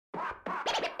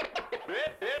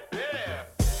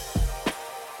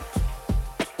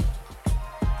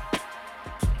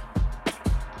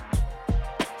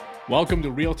Welcome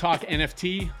to Real Talk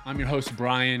NFT. I'm your host,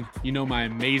 Brian. You know my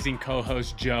amazing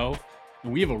co-host, Joe.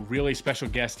 And we have a really special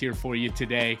guest here for you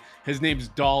today. His name's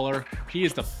Dollar. He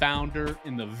is the founder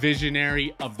and the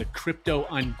visionary of the Crypto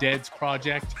Undeads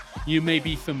project. You may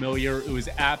be familiar. It was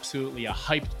absolutely a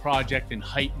hyped project and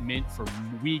hype mint for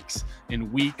weeks and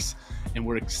weeks. And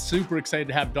we're super excited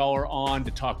to have Dollar on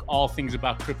to talk all things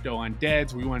about Crypto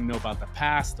Undeads. We want to know about the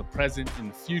past, the present,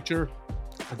 and the future.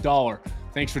 Dollar,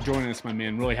 thanks for joining us, my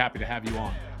man. Really happy to have you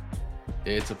on.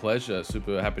 It's a pleasure.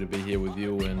 Super happy to be here with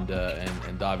you and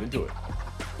dive into it.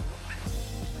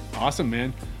 Awesome,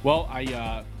 man. Well,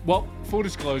 full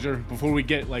disclosure, before we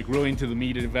get really into the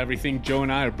meat of everything, Joe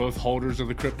and I are both holders of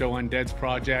the Crypto Undeads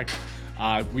project.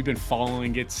 We've been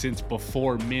following it since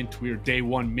before mint. We were day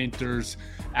one minters.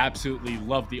 Absolutely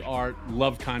love the art,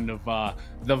 love kind of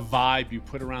the vibe you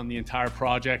put around the entire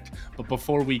project. But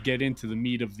before we get into the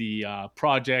meat of the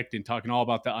project and talking all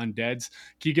about the Undeads,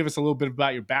 can you give us a little bit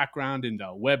about your background in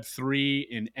Web3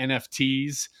 and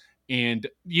NFTs? And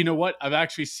you know what? I've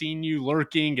actually seen you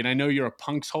lurking, and I know you're a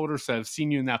Punks holder, so I've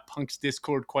seen you in that Punks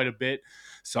Discord quite a bit.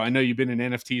 So I know you've been in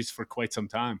NFTs for quite some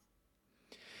time.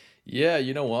 Yeah,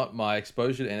 you know what? My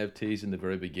exposure to NFTs in the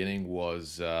very beginning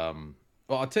was,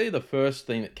 I'll tell you the first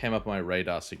thing that came up on my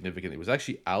radar significantly was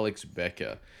actually Alex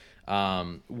Becker.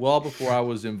 Well before I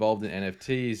was involved in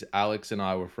NFTs, Alex and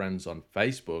I were friends on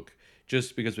Facebook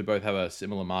just because we both have a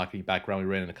similar marketing background.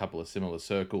 We ran in a couple of similar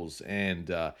circles,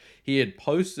 and he had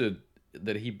posted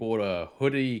that he bought a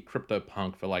hoodie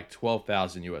CryptoPunk for like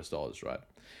 $12,000 US, right?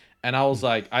 And I was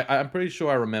like, I'm pretty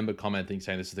sure I remember commenting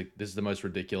saying this is the most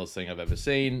ridiculous thing I've ever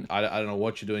seen. I don't know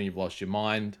what you're doing. You've lost your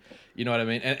mind. You know what I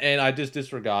mean? And I just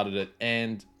disregarded it.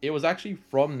 And it was actually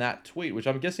from that tweet, which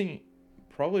I'm guessing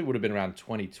probably would have been around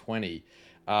 2020,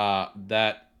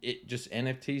 that it just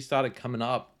NFTs started coming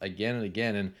up again and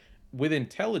again. And with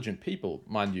intelligent people,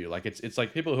 mind you, like it's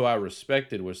like people who I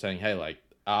respected were saying, hey, like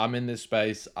I'm in this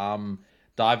space. I'm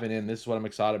diving in. This is what I'm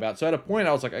excited about. So at a point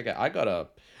I was like, okay, I gotta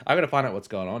find out what's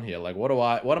going on here. Like, what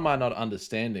am I not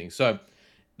understanding? So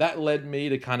that led me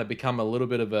to kind of become a little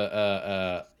bit of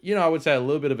I would say a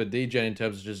little bit of a DJ in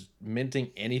terms of just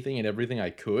minting anything and everything I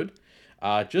could,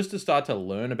 just to start to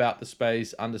learn about the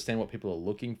space, understand what people are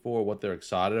looking for, what they're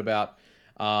excited about.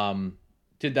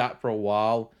 Did that for a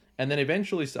while. And then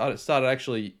eventually started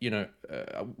actually,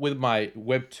 with my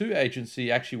Web2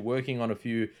 agency, actually working on a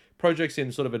few projects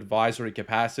in sort of advisory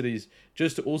capacities,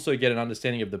 just to also get an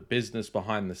understanding of the business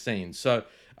behind the scenes. So,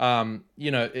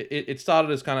 it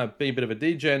started as kind of being a bit of a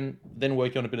degen, then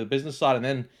working on a bit of the business side, and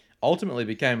then ultimately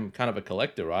became kind of a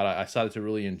collector, right? I started to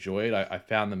really enjoy it. I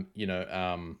found them,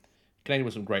 connected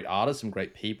with some great artists, some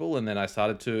great people, and then I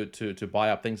started to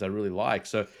buy up things I really like.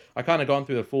 So I kind of gone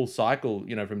through the full cycle,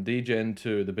 from degen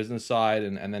to the business side,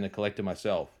 and then a collector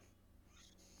myself.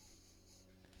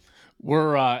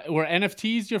 Were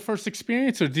NFTs your first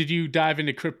experience, or did you dive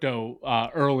into crypto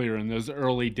earlier in those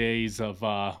early days of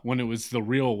when it was the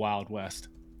real Wild West?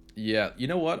 Yeah, you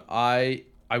know what? I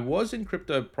was in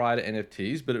crypto prior to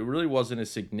NFTs, but it really wasn't a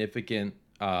significant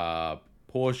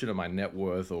portion of my net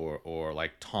worth or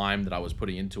like time that I was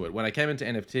putting into it. When I came into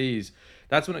NFTs,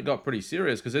 that's when it got pretty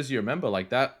serious, because as you remember, like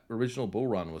that original bull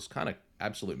run was kind of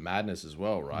absolute madness as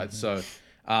well, right? Mm-hmm. So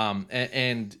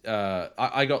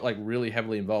I got like really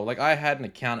heavily involved. Like I had an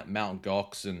account at Mt.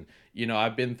 Gox, and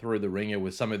I've been through the ringer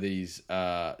with some of these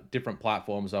different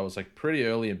platforms. I was like pretty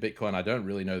early in Bitcoin. I don't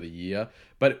really know the year,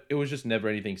 but it was just never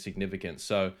anything significant.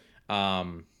 So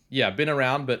yeah, been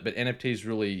around, but NFTs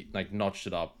really like notched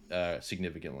it up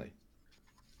significantly.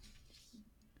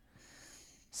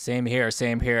 Same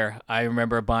here. I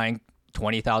remember buying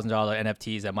 $20,000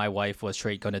 NFTs that my wife was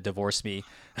straight going to divorce me,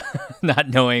 not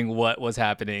knowing what was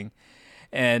happening.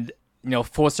 And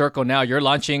full circle now, you're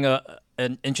launching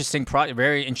an interesting project,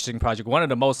 very interesting project, one of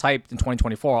the most hyped in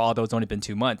 2024, although it's only been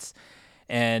 2 months.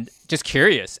 And just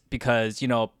curious because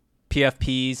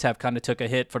PFPs have kind of took a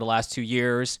hit for the last 2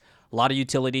 years. A lot of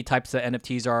utility types of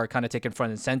NFTs are kind of taken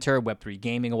front and center, Web3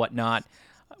 gaming and whatnot.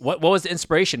 What was the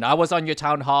inspiration? I was on your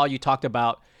town hall. You talked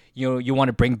about you want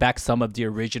to bring back some of the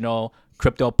original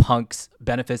CryptoPunks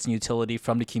benefits and utility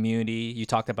from the community. You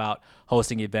talked about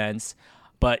hosting events,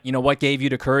 but what gave you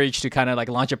the courage to kind of like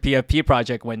launch a PFP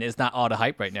project when it's not all the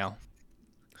hype right now?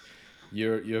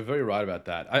 You're very right about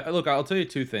that. Look, I'll tell you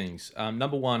two things.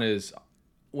 Number one is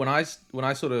when I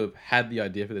sort of had the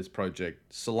idea for this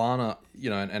project, Solana,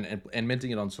 and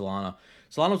minting it on Solana,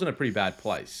 Solana was in a pretty bad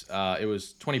place. It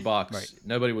was $20. Right.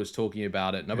 Nobody was talking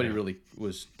about it. Nobody really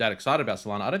was that excited about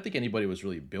Solana. I don't think anybody was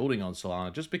really building on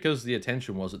Solana just because the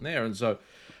attention wasn't there. And so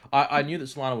I knew that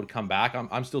Solana would come back.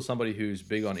 I'm still somebody who's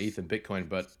big on ETH and Bitcoin,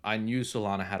 but I knew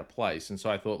Solana had a place. And so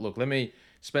I thought, look, let me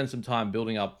spend some time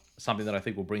building up something that I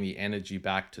think will bring the energy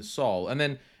back to Sol. And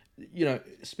then,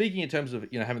 speaking in terms of,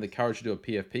 having the courage to do a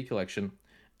PFP collection,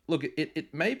 look,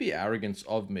 it may be arrogance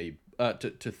of me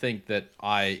to think that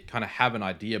I kind of have an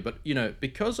idea, but,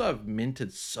 because I've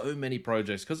minted so many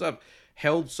projects, because I've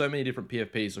held so many different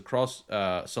PFPs across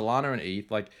Solana and ETH,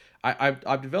 like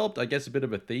I've developed, I guess, a bit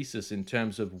of a thesis in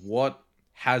terms of what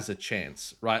has a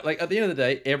chance, right? Like at the end of the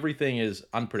day, everything is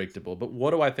unpredictable, but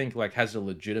what do I think like has a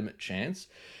legitimate chance?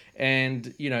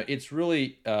 And, it's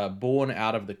really born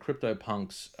out of the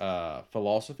CryptoPunks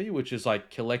philosophy, which is like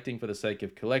collecting for the sake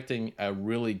of collecting, a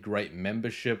really great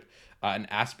membership, an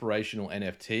aspirational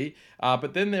NFT.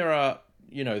 But then there are,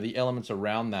 the elements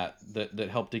around that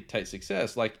help dictate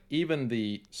success. Like even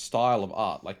the style of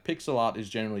art, like pixel art is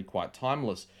generally quite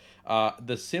timeless.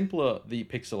 The simpler the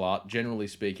pixel art, generally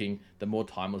speaking, the more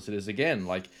timeless it is again.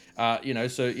 Like,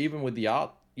 so even with the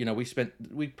art,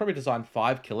 we probably designed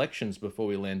 5 collections before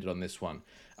we landed on this one.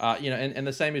 And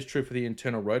the same is true for the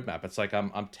internal roadmap. It's like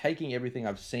I'm taking everything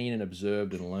I've seen and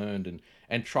observed and learned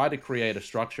and try to create a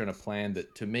structure and a plan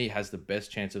that to me has the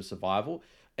best chance of survival.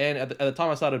 And at the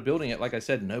time I started building it, like I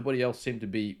said, nobody else seemed to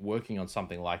be working on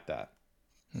something like that.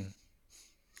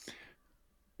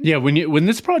 Yeah, when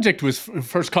this project was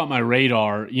first caught my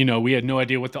radar, we had no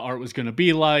idea what the art was going to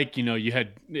be like.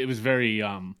 It was very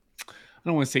I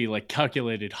don't want to say like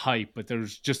calculated hype, but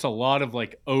there's just a lot of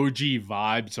like OG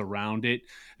vibes around it.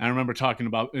 And I remember talking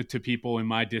about it to people in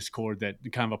my Discord, that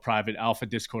kind of a private alpha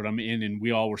Discord I'm in, and we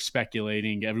all were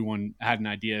speculating. Everyone had an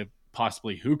idea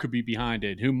possibly who could be behind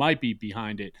it, who might be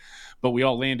behind it, but we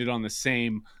all landed on the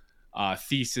same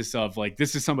thesis of like,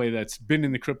 this is somebody that's been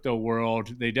in the crypto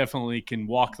world. They definitely can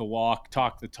walk the walk,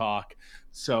 talk the talk.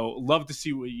 So love to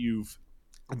see what you've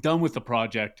done with the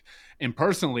project. And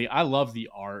personally, I love the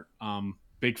art.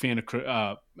 Big fan of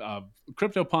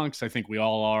CryptoPunks. I think we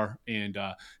all are, and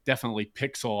definitely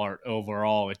pixel art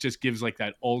overall. It just gives like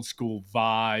that old school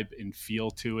vibe and feel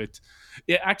to it.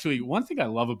 Actually, one thing I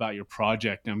love about your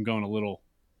project, and I'm going a little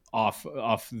off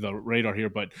the radar here,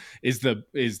 but is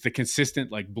the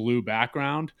consistent like blue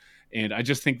background. And I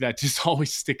just think that just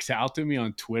always sticks out to me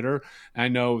on Twitter. I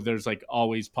know there's like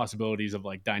always possibilities of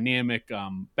like dynamic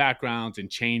backgrounds and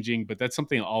changing, but that's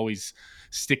something that always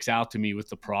sticks out to me with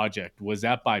the project. Was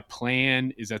that by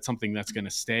plan? Is that something that's going to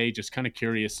stay? Just kind of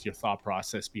curious your thought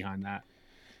process behind that.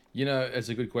 It's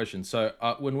a good question. So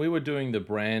when we were doing the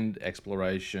brand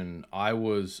exploration, I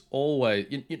was always,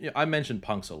 I mentioned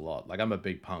punks a lot. Like I'm a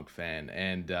big punk fan,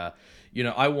 and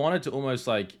I wanted to almost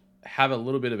like have a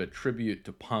little bit of a tribute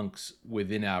to punks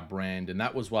within our brand, and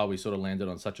that was why we sort of landed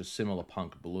on such a similar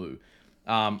punk blue.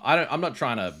 I'm not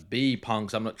trying to be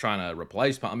punks. I'm not trying to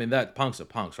replace punk. I mean, that punks are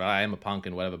punks, right? I am a punk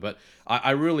and whatever, but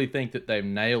I really think that they've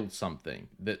nailed something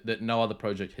that no other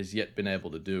project has yet been able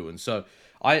to do. And so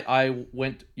I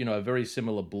went, a very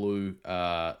similar blue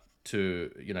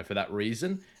to, for that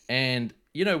reason. And,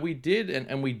 we did,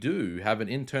 and we do have an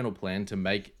internal plan to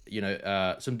make,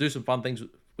 do some fun things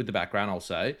with the background, I'll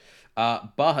say.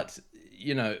 But,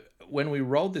 when we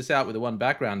rolled this out with the one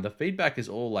background, the feedback is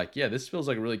all like, yeah, this feels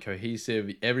like really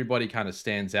cohesive. Everybody kind of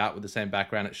stands out with the same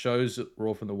background. It shows that we're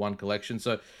all from the one collection.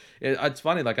 So it's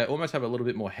funny, like I almost have a little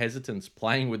bit more hesitance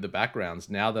playing with the backgrounds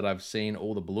now that I've seen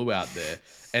all the blue out there.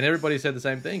 And everybody said the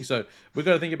same thing. So we've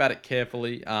got to think about it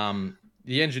carefully.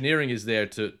 The engineering is there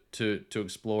to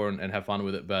explore and have fun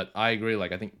with it. But I agree,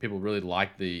 like I think people really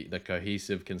like the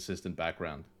cohesive, consistent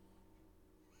background.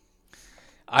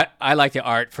 I like the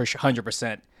art for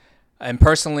 100%. And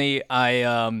personally,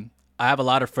 I have a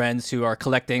lot of friends who are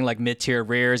collecting like mid-tier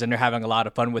rares, and they're having a lot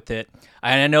of fun with it.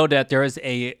 And I know that there is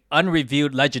a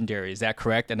unreviewed legendary. Is that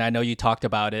correct? And I know you talked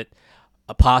about it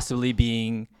possibly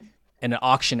being in an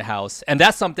auction house. And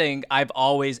that's something I've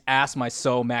always asked my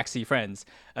Maxi friends.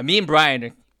 Me and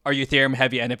Brian are Ethereum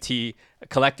heavy NFT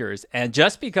collectors. And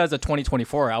just because of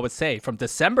 2024, I would say from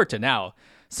December to now,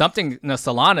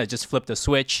 Solana just flipped a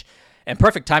switch. And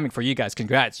perfect timing for you guys.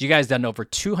 Congrats. You guys done over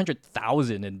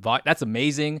 200,000 in that's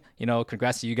amazing.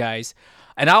 Congrats to you guys.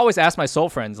 And I always ask my soul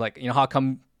friends, like, how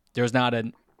come there's not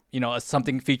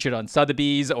something featured on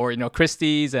Sotheby's or,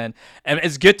 Christie's, and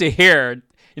it's good to hear,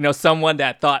 someone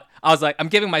that thought, I was like, I'm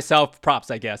giving myself props,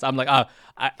 I guess. I'm like,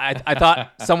 I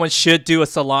thought someone should do a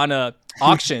Solana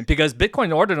auction because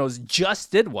Bitcoin Ordinals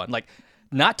just did one. Like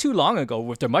not too long ago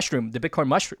with the Bitcoin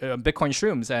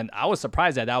shrooms, and I was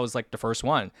surprised that was like the first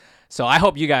one. So I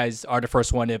hope you guys are the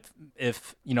first one.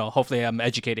 If hopefully I'm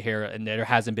educated here, and there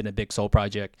hasn't been a big soul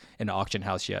project in the auction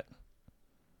house yet.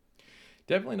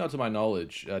 Definitely not to my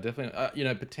knowledge.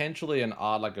 Definitely, potentially an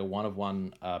art, like a one of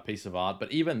one piece of art, but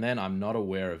even then, I'm not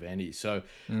aware of any. So,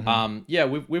 yeah,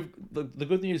 we've the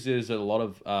good news is that a lot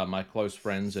of my close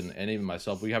friends and even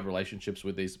myself, we have relationships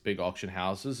with these big auction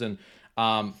houses, and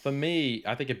for me,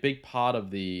 I think a big part of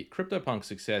the CryptoPunk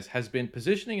success has been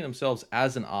positioning themselves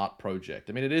as an art project.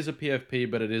 I mean, it is a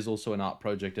PFP, but it is also an art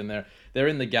project, and they're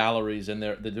in the galleries and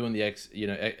they're doing the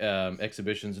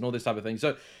exhibitions and all this type of thing.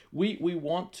 So we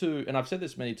want to, and I've said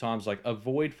this many times, like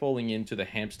avoid falling into the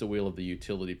hamster wheel of the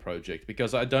utility project,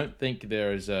 because I don't think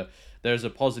there's a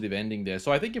positive ending there.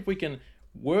 So I think if we can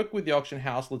work with the auction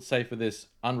house, let's say for this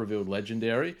unrevealed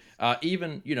legendary,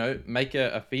 even make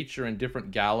a feature in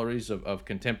different galleries of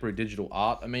contemporary digital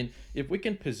art. I mean, if we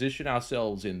can position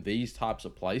ourselves in these types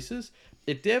of places,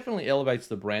 it definitely elevates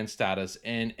the brand status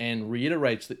and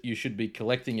reiterates that you should be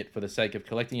collecting it for the sake of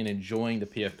collecting and enjoying the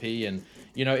PFP. And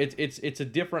it's a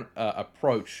different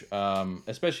approach,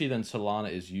 especially than Solana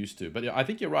is used to. But I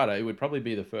think you're right, it would probably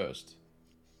be the first.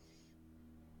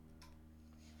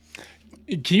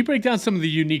 Can you break down some of the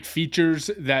unique features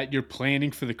that you're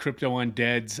planning for the Crypto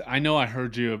Undeads? I know I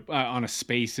heard you on a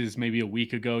Spaces maybe a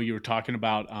week ago. You were talking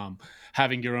about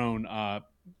having your own,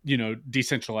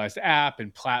 decentralized app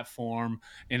and platform.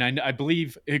 And I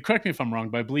believe, correct me if I'm wrong,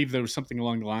 but I believe there was something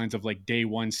along the lines of like day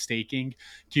one staking.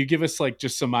 Can you give us like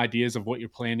just some ideas of what you're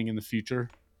planning in the future?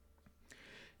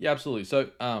 Yeah, absolutely.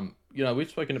 So, we've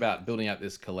spoken about building out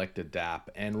this collector DApp,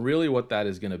 and really what that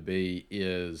is going to be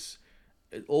is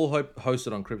all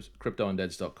hosted on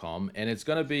cryptoundeads.com, and it's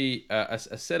going to be a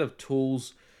set of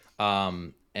tools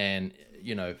and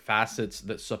facets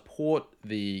that support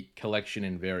the collection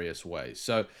in various ways.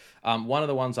 So one of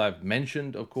the ones I've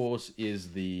mentioned, of course,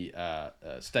 is the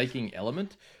staking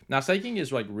element. Now, staking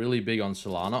is like really big on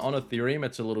Solana. On Ethereum,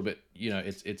 it's a little bit,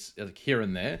 it's like here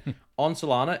and there. On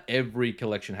Solana, every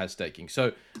collection has staking.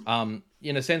 So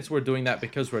in a sense, we're doing that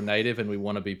because we're native and we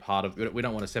want to be part of it. We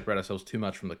don't want to separate ourselves too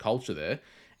much from the culture there.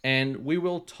 And we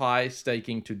will tie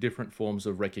staking to different forms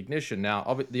of recognition.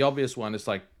 Now, the obvious one is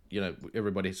like,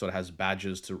 everybody sort of has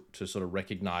badges to sort of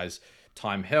recognize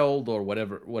time held or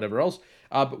whatever else.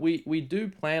 But we do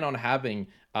plan on having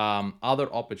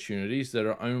other opportunities that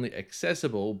are only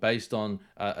accessible based on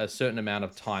a certain amount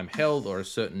of time held or a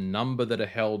certain number that are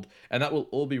held, and that will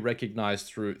all be recognized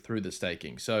through the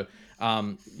staking. So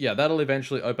that'll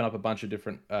eventually open up a bunch of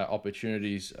different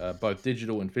opportunities, both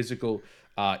digital and physical,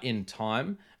 in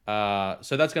time.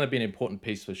 So that's going to be an important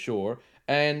piece for sure.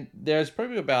 And there's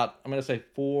probably about, I'm going to say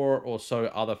 4 or so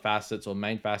other facets or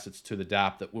main facets to the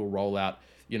DApp that will roll out,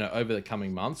 over the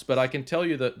coming months. But I can tell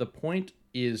you that the point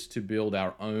is to build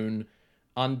our own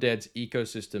Undeads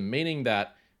ecosystem, meaning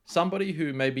that somebody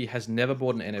who maybe has never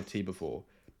bought an NFT before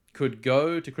could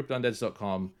go to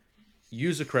cryptoundeads.com,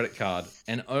 use a credit card,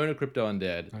 and own a crypto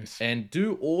undead. Nice. And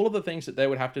do all of the things that they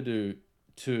would have to do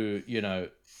to,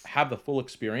 have the full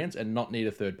experience and not need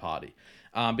a third party.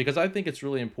 Because I think it's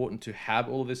really important to have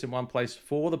all of this in one place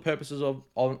for the purposes of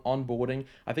onboarding.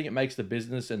 I think it makes the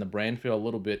business and the brand feel a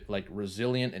little bit like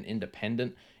resilient and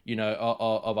independent,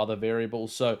 of other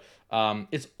variables. So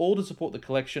it's all to support the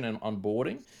collection and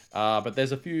onboarding. But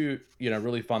there's a few,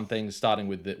 really fun things starting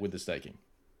with the staking.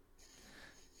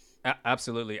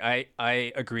 Absolutely.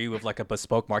 I agree with like a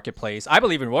bespoke marketplace. I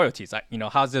believe in royalties.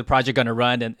 How's the project going to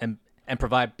run and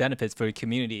provide benefits for the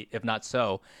community, if not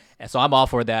so? And so I'm all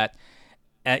for that.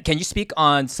 Can you speak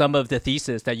on some of the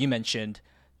theses that you mentioned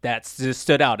that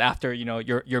stood out after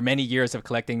your many years of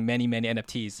collecting many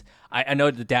NFTs? I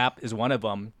know the DApp is one of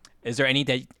them. Is there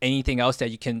anything else that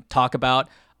you can talk about?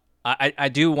 I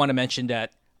do want to mention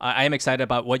that I am excited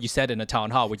about what you said in the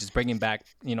town hall, which is bringing back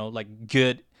like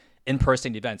good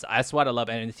in-person events. That's what I love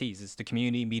NFTs. It's the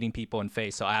community meeting people in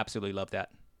face. So I absolutely love that.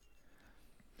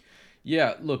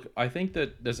 Yeah, look, I think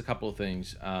that there's a couple of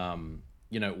things.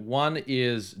 One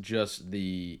is just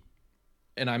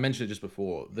and I mentioned it just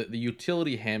before, the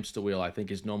utility hamster wheel, I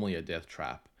think, is normally a death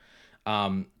trap.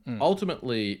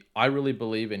 Ultimately, I really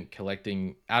believe in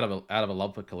collecting out of a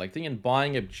love for collecting and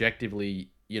buying objectively,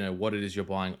 what it is you're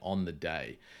buying on the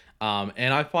day.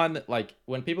 And I find that like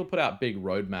when people put out big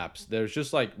roadmaps, there's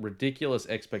just like ridiculous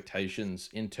expectations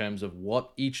in terms of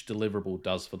what each deliverable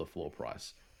does for the floor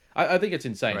price. I think it's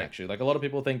insane, right? Actually. Like a lot of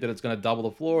people think that it's going to double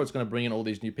the floor, it's going to bring in all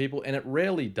these new people, and it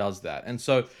rarely does that. And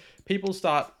so people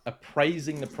start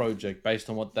appraising the project based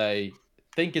on what they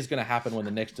think is going to happen when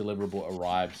the next deliverable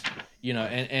arrives,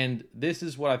 and this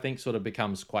is what I think sort of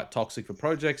becomes quite toxic for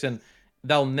projects, and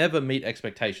they'll never meet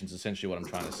expectations, essentially what I'm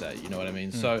trying to say. You know what I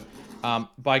mean? So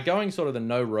by going sort of the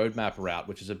no roadmap route,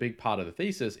 which is a big part of the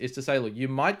thesis, is to say, look, you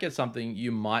might get something,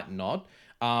 you might not.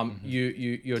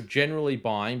 You're generally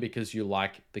buying because you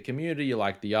like the community, you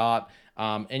like the art,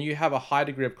 and you have a high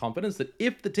degree of confidence that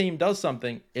if the team does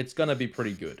something, it's going to be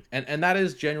pretty good. And that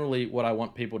is generally what I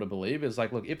want people to believe is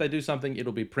like, look, if they do something,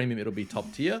 it'll be premium, it'll be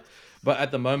top tier. But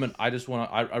at the moment, I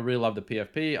really love the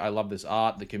PFP. I love this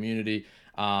art, the community.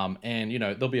 And,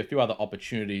 there'll be a few other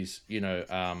opportunities,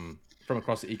 from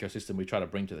across the ecosystem we try to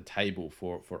bring to the table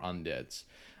for Undeads.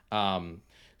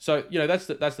 So, that's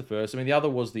the first. I mean, the other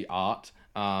was the art,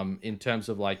 in terms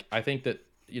of like, I think that,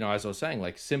 as I was saying,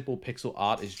 like simple pixel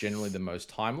art is generally the most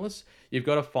timeless. You've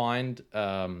got to find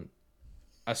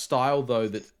a style, though,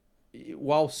 that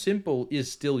while simple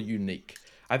is still unique.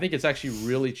 I think it's actually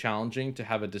really challenging to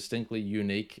have a distinctly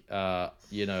unique, low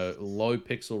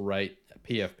pixel rate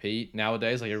PFP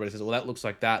nowadays. Like everybody says, well, that looks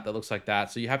like that looks like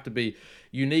that. So you have to be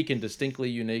unique and distinctly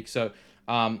unique. So,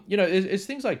 it's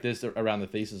things like this around the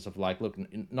thesis of like, look,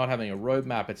 not having a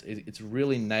roadmap. It's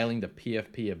really nailing the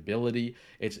PFP ability.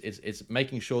 It's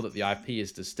making sure that the IP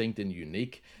is distinct and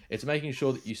unique. It's making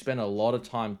sure that you spend a lot of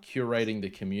time curating the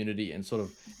community and sort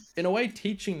of, in a way,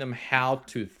 teaching them how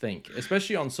to think,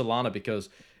 especially on Solana, because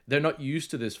they're not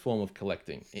used to this form of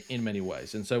collecting in many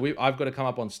ways. And so I've got to come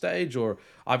up on stage, or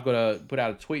I've got to put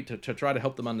out a tweet to try to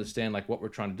help them understand like what we're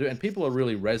trying to do. And people are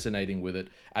really resonating with it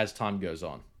as time goes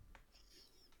on.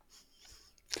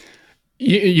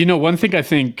 One thing I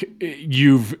think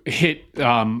you've hit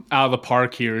out of the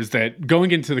park here is that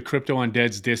going into the Crypto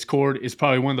Undeads Discord is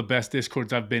probably one of the best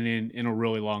Discords I've been in a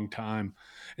really long time.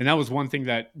 And that was one thing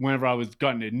that whenever I was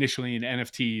gotten initially in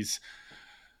NFTs,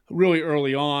 really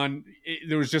early on,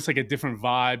 there was just like a different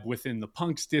vibe within the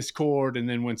Punks Discord. And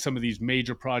then when some of these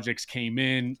major projects came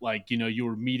in, like, you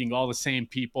were meeting all the same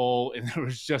people, and there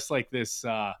was just like this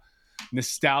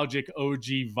nostalgic OG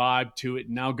vibe to it.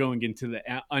 Now going into the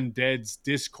Undeads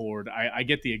Discord, I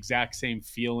get the exact same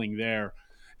feeling there.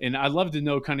 And I'd love to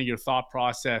know kind of your thought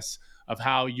process of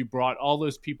how you brought all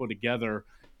those people together.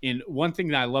 And one thing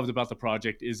that I loved about the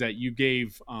project is that you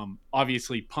gave,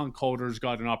 obviously, Punk holders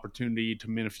got an opportunity to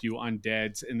mint a few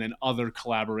Undeads, and then other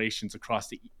collaborations across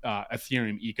the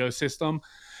Ethereum ecosystem.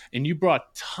 And you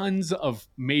brought tons of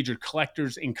major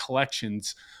collectors and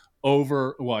collections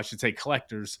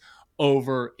collectors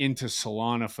over into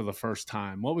Solana for the first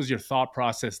time. What was your thought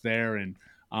process there, and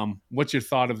what's your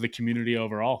thought of the community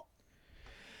overall?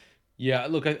 Yeah,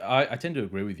 look, I tend to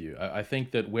agree with you. I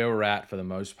think that where we're at for the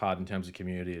most part in terms of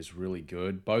community is really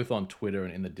good, both on Twitter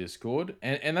and in the Discord.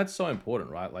 And that's so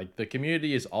important, right? Like the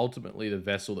community is ultimately the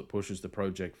vessel that pushes the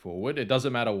project forward. It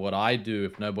doesn't matter what I do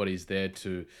if nobody's there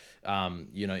to,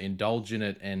 indulge in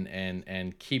it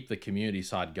and keep the community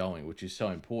side going, which is so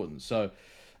important. So,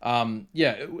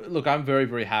 look, I'm very,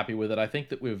 very happy with it. I think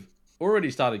that we've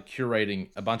already started curating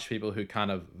a bunch of people who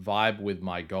kind of vibe with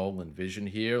my goal and vision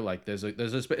here. Like there's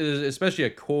especially a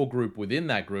core group within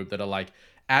that group that are like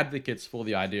advocates for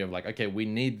the idea of like, okay, we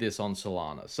need this on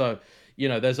Solana. So,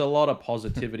 there's a lot of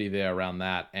positivity there around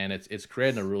that, and it's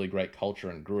creating a really great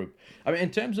culture and group. I mean, in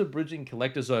terms of bridging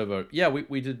collectors over,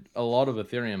 we did a lot of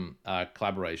Ethereum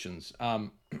collaborations.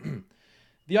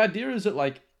 The idea is that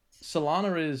like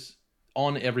Solana is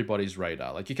on everybody's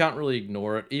radar. Like you can't really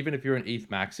ignore it. Even if you're an ETH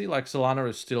maxi, like Solana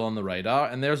is still on the radar,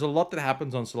 and there's a lot that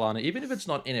happens on Solana, even if it's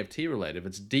not NFT related, if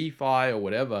it's DeFi or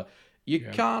whatever, you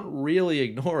can't really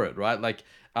ignore it, right? Like,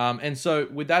 and so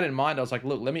with that in mind, I was like,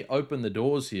 look, let me open the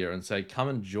doors here and say, come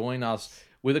and join us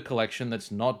with a collection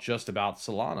that's not just about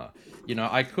Solana.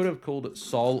 I could have called it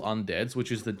Sol Undeads,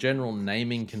 which is the general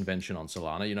naming convention on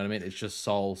Solana. You know what I mean? It's just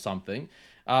Sol something.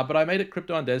 But I made it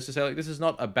Crypto Undeads to say, like, this is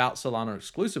not about Solana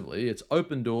exclusively. It's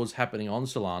open doors happening on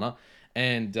Solana.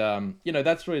 And,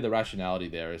 that's really the rationality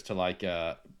there, is to, like,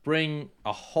 bring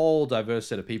a whole diverse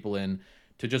set of people in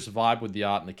to just vibe with the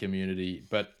art and the community.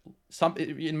 But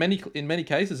in many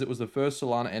cases, it was the first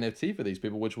Solana NFT for these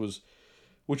people, which was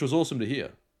awesome to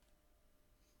hear.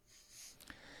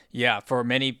 Yeah, for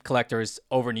many collectors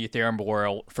over in the Ethereum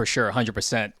world, for sure,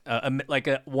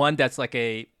 100%. One that's like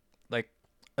a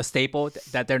staple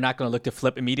that they're not going to look to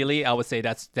flip immediately. I would say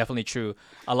that's definitely true.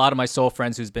 A lot of my Sol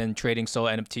friends who's been trading Sol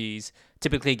NFTs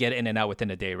typically get in and out within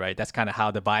a day, right? That's kind of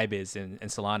how the vibe is in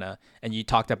Solana. And you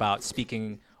talked about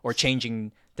speaking or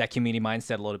changing that community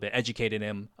mindset a little bit, educating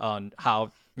them on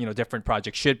how different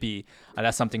projects should be.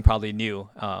 That's something probably new.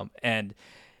 And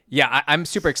Yeah, I'm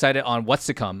super excited on what's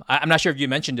to come. I'm not sure if you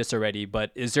mentioned this already,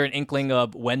 but is there an inkling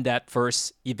of when that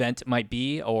first event might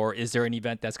be, or is there an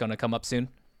event that's going to come up soon?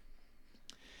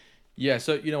 Yeah,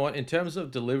 so you know what? In terms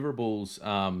of deliverables,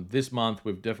 this month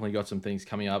we've definitely got some things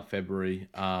coming up. February,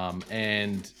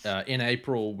 and in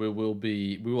April we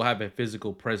will have a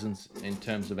physical presence in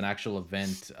terms of an actual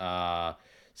event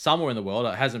somewhere in the world.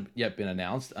 It hasn't yet been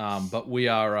announced, but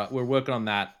we're working on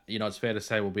that. You know, it's fair to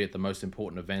say we'll be at the most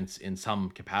important events in some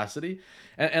capacity.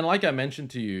 And like I mentioned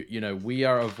to you, you know, we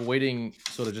are avoiding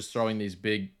sort of just throwing these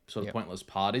big sort of Yep. pointless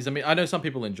parties. I mean, I know some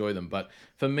people enjoy them, but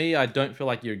for me, I don't feel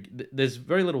like there's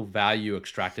very little value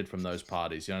extracted from those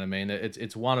parties. You know what I mean?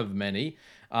 It's one of many,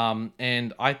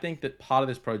 and I think that part of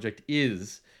this project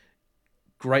is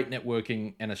great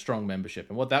networking and a strong membership.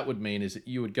 And what that would mean is that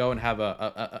you would go and have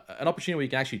an opportunity where you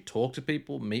can actually talk to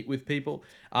people, meet with people,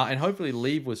 and hopefully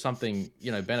leave with something,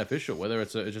 you know, beneficial. Whether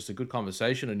it's just a good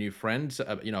conversation, a new friend,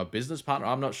 you know, a business partner.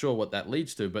 I'm not sure what that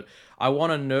leads to, but I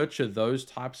want to nurture those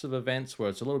types of events where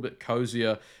it's a little bit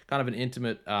cozier, kind of an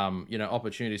intimate, you know,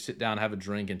 opportunity to sit down, have a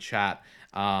drink, and chat.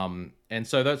 And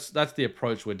so that's the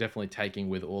approach we're definitely taking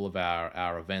with all of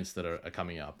our events that are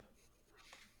coming up.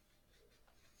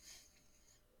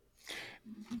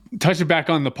 Touching back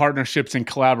on the partnerships and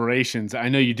collaborations, I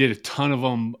know you did a ton of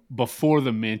them before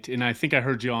the mint, and I think I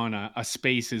heard you on a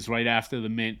Spaces right after the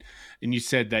mint, and you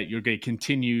said that you're going to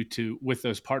continue to with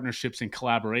those partnerships and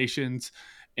collaborations,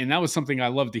 and that was something I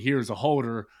love to hear as a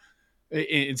holder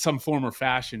in some form or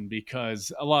fashion,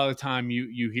 because a lot of the time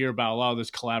you hear about a lot of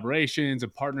those collaborations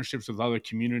and partnerships with other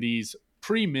communities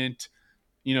pre-mint,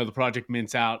 you know, the project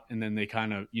mints out and then they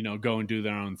kind of, you know, go and do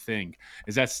their own thing.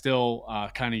 Is that still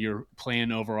kind of your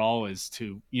plan overall, is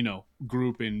to, you know,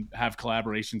 group and have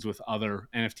collaborations with other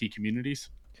NFT communities?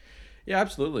 Yeah,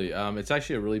 absolutely. It's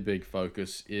actually a really big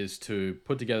focus is to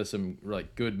put together some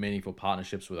like good, meaningful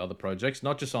partnerships with other projects,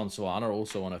 not just on Solana,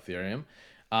 also on Ethereum.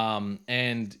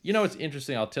 And you know, it's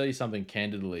interesting. I'll tell you something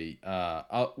candidly.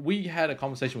 We had a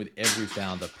conversation with every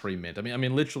founder pre-mint. I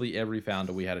mean, literally every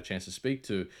founder we had a chance to speak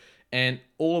to, and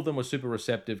all of them were super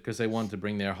receptive because they wanted to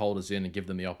bring their holders in and give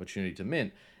them the opportunity to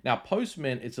mint. Now, post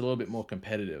mint, it's a little bit more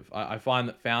competitive. I find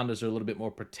that founders are a little bit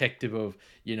more protective of,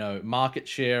 you know, market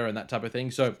share and that type of thing.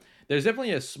 So there's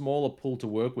definitely a smaller pool to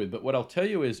work with. But what I'll tell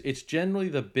you is it's generally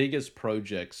the biggest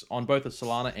projects on both the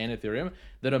Solana and Ethereum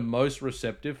that are most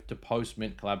receptive to post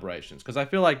mint collaborations, because I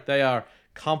feel like they are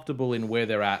comfortable in where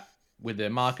they're at with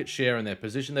their market share and their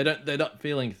position. They're not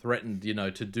feeling threatened, you know,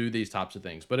 to do these types of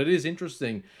things. But it is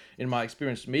interesting in my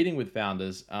experience meeting with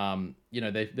founders. You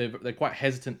know, they're quite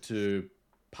hesitant to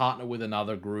partner with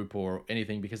another group or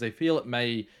anything because they feel it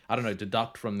may, I don't know,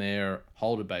 deduct from their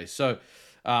holder base. So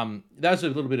that's a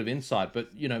little bit of insight. But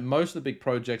you know, most of the big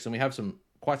projects, and we have some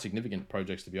quite significant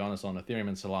projects to be honest on Ethereum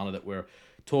and Solana that we're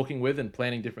talking with and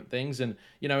planning different things. And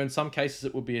you know, in some cases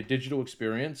it will be a digital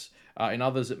experience. In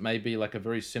others it may be like a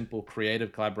very simple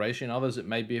creative collaboration. In others it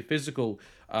may be a physical,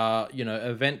 you know,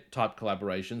 event type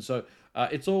collaboration. So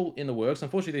it's all in the works.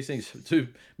 Unfortunately, these things do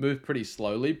move pretty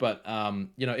slowly, but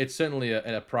you know, it's certainly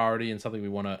a priority and something we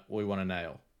want to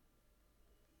nail.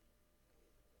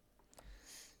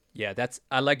 Yeah,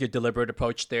 I like your deliberate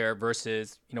approach there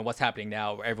versus, you know, what's happening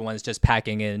now where everyone's just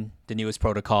packing in the newest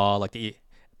protocol like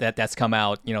that's come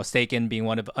out, you know, staking being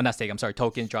one of not staking, I'm sorry,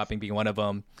 token dropping being one of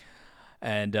them,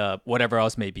 and whatever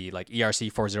else may be like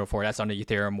ERC 404 that's on the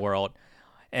Ethereum world.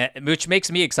 And, which makes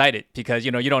me excited because,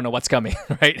 you know, you don't know what's coming,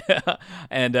 right?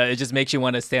 And it just makes you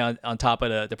want to stay on top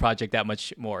of the project that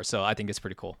much more. So I think it's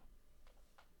pretty cool.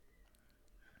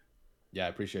 Yeah, I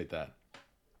appreciate that.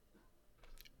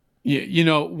 Yeah, you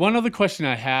know, one other question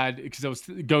I had, because I was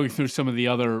going through some of the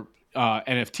other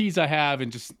NFTs I have,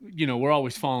 and just, you know, we're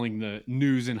always following the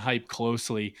news and hype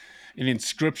closely. And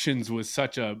inscriptions was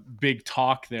such a big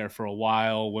talk there for a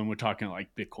while when we're talking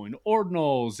like Bitcoin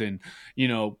ordinals and, you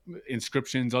know,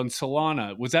 inscriptions on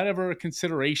Solana. Was that ever a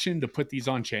consideration to put these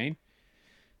on chain?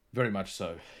 Very much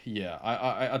so. Yeah,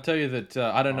 I'll tell you that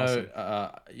I don't know.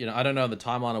 Awesome. You know, I don't know the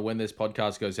timeline of when this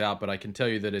podcast goes out, but I can tell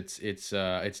you that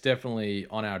it's definitely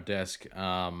on our desk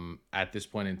at this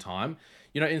point in time.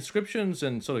 You know, inscriptions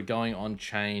and sort of going on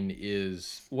chain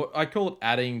is what I call it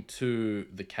adding to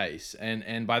the case,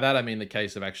 and by that I mean the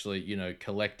case of actually, you know,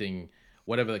 collecting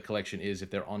whatever the collection is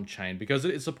if they're on chain, because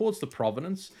it supports the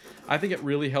provenance. I think it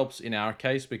really helps in our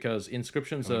case because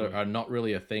inscriptions are not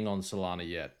really a thing on Solana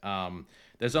yet.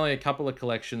 There's only a couple of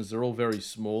collections. They're all very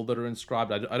small that are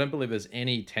inscribed. I don't believe there's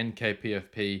any 10K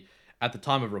PFP at the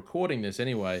time of recording this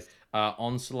anyway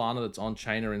on Solana that's on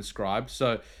chain or inscribed.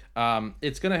 So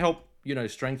it's going to help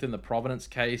strengthen the provenance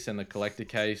case and the collector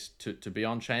case to be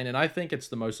on chain. And I think it's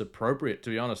the most appropriate, to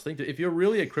be honest. Think that if you're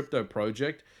really a crypto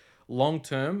project, long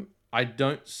term, I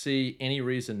don't see any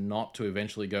reason not to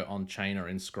eventually go on chain or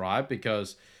inscribe,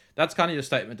 because that's kind of your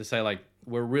statement to say, like,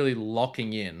 we're really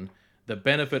locking in the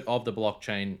benefit of the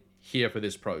blockchain here for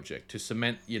this project to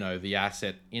cement, the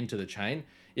asset into the chain.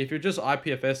 If you're just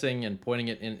IPFSing and pointing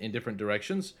it in different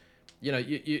directions,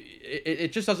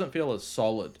 it just doesn't feel as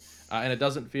solid, and it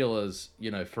doesn't feel as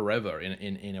forever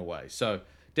in a way. So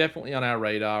definitely on our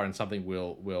radar, and something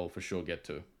we'll for sure get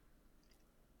to.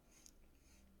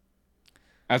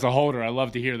 As a holder, I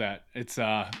love to hear that. It's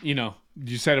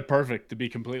you said it perfect, to be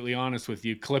completely honest with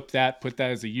you. Clip that, put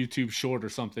that as a YouTube short or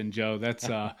something, Joe. That's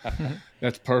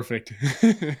that's perfect.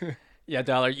 Yeah,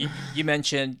 Dollar, you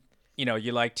mentioned,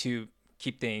 you like to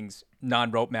keep things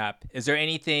non-roadmap. Is there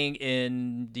anything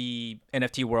in the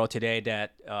NFT world today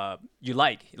that you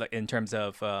like in terms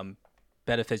of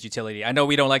benefits, utility? I know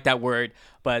we don't like that word,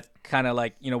 but kind of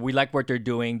like, we like what they're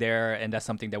doing there, and that's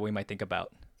something that we might think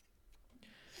about.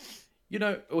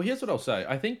 Well, here's what I'll say.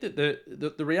 I think that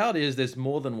the reality is there's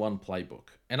more than one playbook.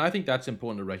 And I think that's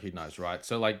important to recognize, right?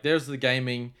 So, like, there's the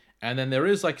gaming, and then there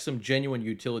is, like, some genuine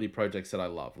utility projects that I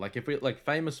love. Like, if we, like,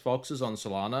 Famous Foxes on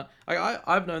Solana,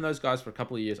 I've known those guys for a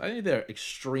couple of years. I think they're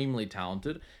extremely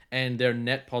talented, and they're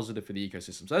net positive for the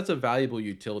ecosystem. So that's a valuable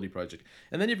utility project.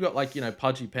 And then you've got, like,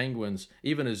 Pudgy Penguins,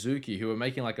 even Azuki, who are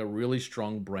making, like, a really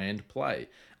strong brand play.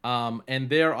 And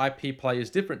their IP play is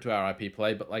different to our IP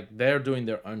play, but, like, they're doing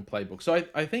their own playbook. So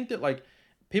I think that, like,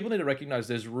 people need to recognize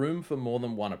there's room for more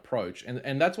than one approach.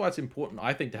 And that's why it's important,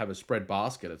 I think, to have a spread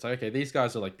basket. It's like, okay, these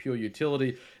guys are like pure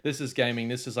utility. This is gaming.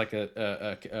 This is like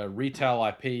a retail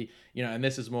IP, and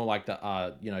this is more like the,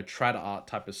 trad art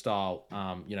type of style,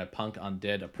 punk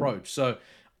undead approach. So,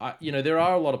 there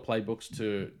are a lot of playbooks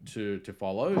to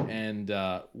follow, and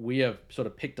we have sort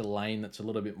of picked a lane that's a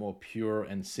little bit more pure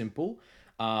and simple.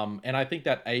 And I think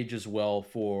that ages well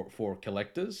for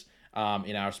collectors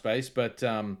in our space. But,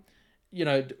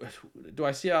 do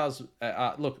I see ours?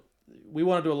 Look, we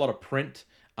want to do a lot of print.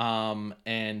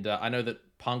 And I know that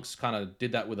Punks kind of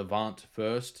did that with Avant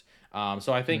first.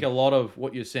 So I think a lot of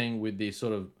what you're seeing with these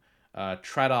sort of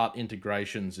trad art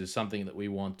integrations is something that we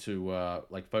want to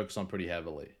focus on pretty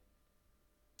heavily.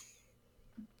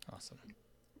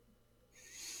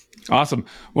 Awesome.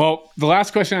 Well, the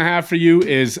last question I have for you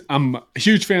is, I'm a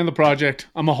huge fan of the project.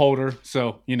 I'm a holder,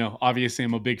 so, obviously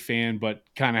I'm a big fan, but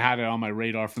kind of had it on my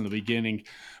radar from the beginning.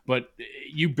 But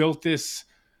you built this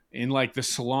in, like, the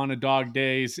Solana dog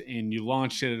days, and you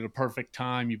launched it at a perfect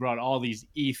time. You brought all these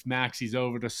ETH maxis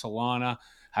over to Solana.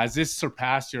 Has this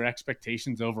surpassed your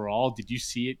expectations overall? Did you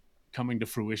see it coming to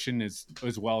fruition as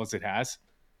well as it has?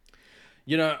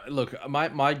 Look,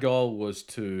 my goal was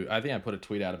to, I think I put a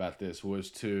tweet out about this,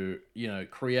 was to,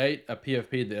 create a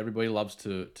PFP that everybody loves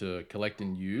to collect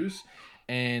and use,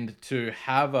 and to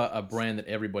have a brand that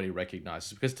everybody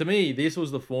recognizes. Because to me, this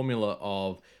was the formula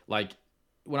of, like,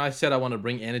 when I said I want to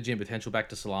bring energy and potential back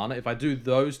to Solana, if I do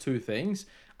those two things,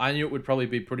 I knew it would probably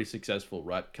be pretty successful,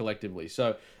 right, collectively.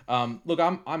 So, look,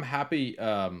 I'm happy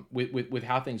with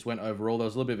how things went overall. There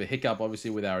was a little bit of a hiccup,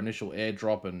 obviously, with our initial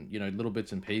airdrop and, little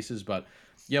bits and pieces. But,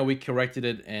 we corrected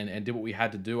it and did what we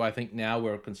had to do. I think now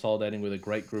we're consolidating with a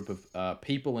great group of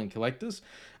people and collectors.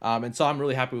 And so I'm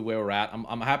really happy with where we're at.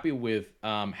 I'm happy with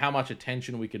how much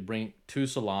attention we could bring to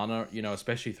Solana,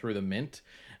 especially through the mint.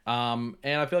 And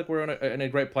I feel like we're in a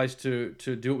great place to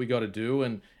do what we got to do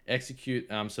and execute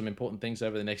some important things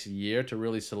over the next year to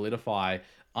really solidify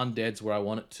Undeads where I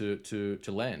want it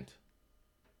to land.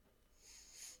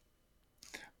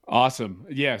 Awesome.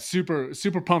 Yeah,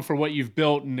 super pumped for what you've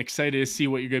built, and excited to see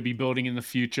what you're going to be building in the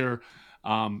future.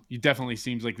 You definitely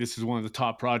seems like this is one of the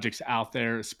top projects out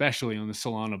there, especially on the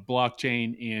Solana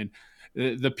blockchain. And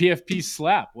the PFP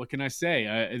slap. What can I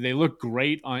say? They look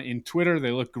great in Twitter.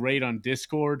 They look great on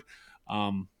Discord.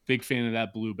 Big fan of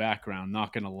that blue background,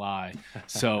 not gonna lie.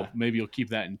 So maybe you'll keep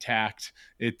that intact.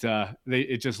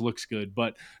 It just looks good.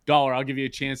 But Dollar, I'll give you a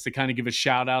chance to kind of give a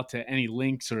shout out to any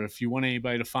links, or if you want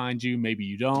anybody to find you, maybe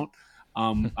you don't.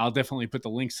 I'll definitely put the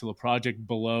links to the project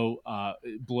below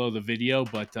the video,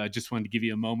 but just wanted to give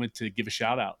you a moment to give a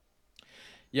shout out.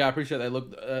 Yeah, I appreciate that.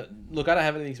 Look, I don't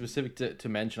have anything specific to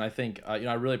mention. I think,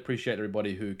 I really appreciate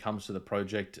everybody who comes to the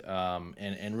project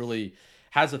and really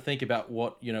has a think about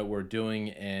what, we're doing,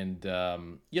 and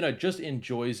just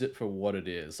enjoys it for what it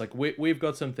is. Like we've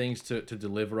got some things to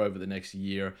deliver over the next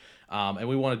year, and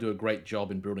we want to do a great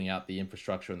job in building out the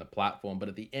infrastructure and the platform. But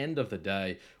at the end of the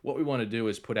day, what we want to do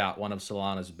is put out one of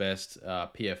Solana's best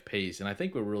PFPs, and I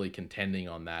think we're really contending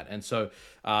on that. And so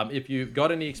if you've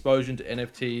got any exposure to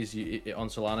NFTs on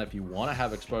Solana, if you want to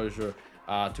have exposure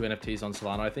to NFTs on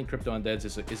Solana, I think Crypto Undeads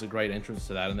is a great entrance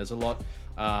to that, and there's a lot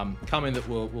coming that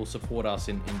will support us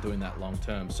in doing that long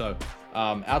term. So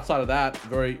outside of that,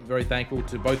 very, very thankful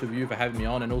to both of you for having me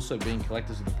on, and also being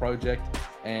collectors of the project,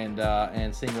 and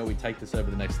seeing where we take this over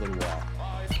the next little while.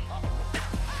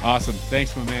 Awesome.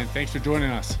 Thanks, my man. Thanks for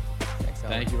joining us. Thanks, Alex.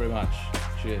 Thank you very much.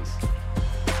 Cheers.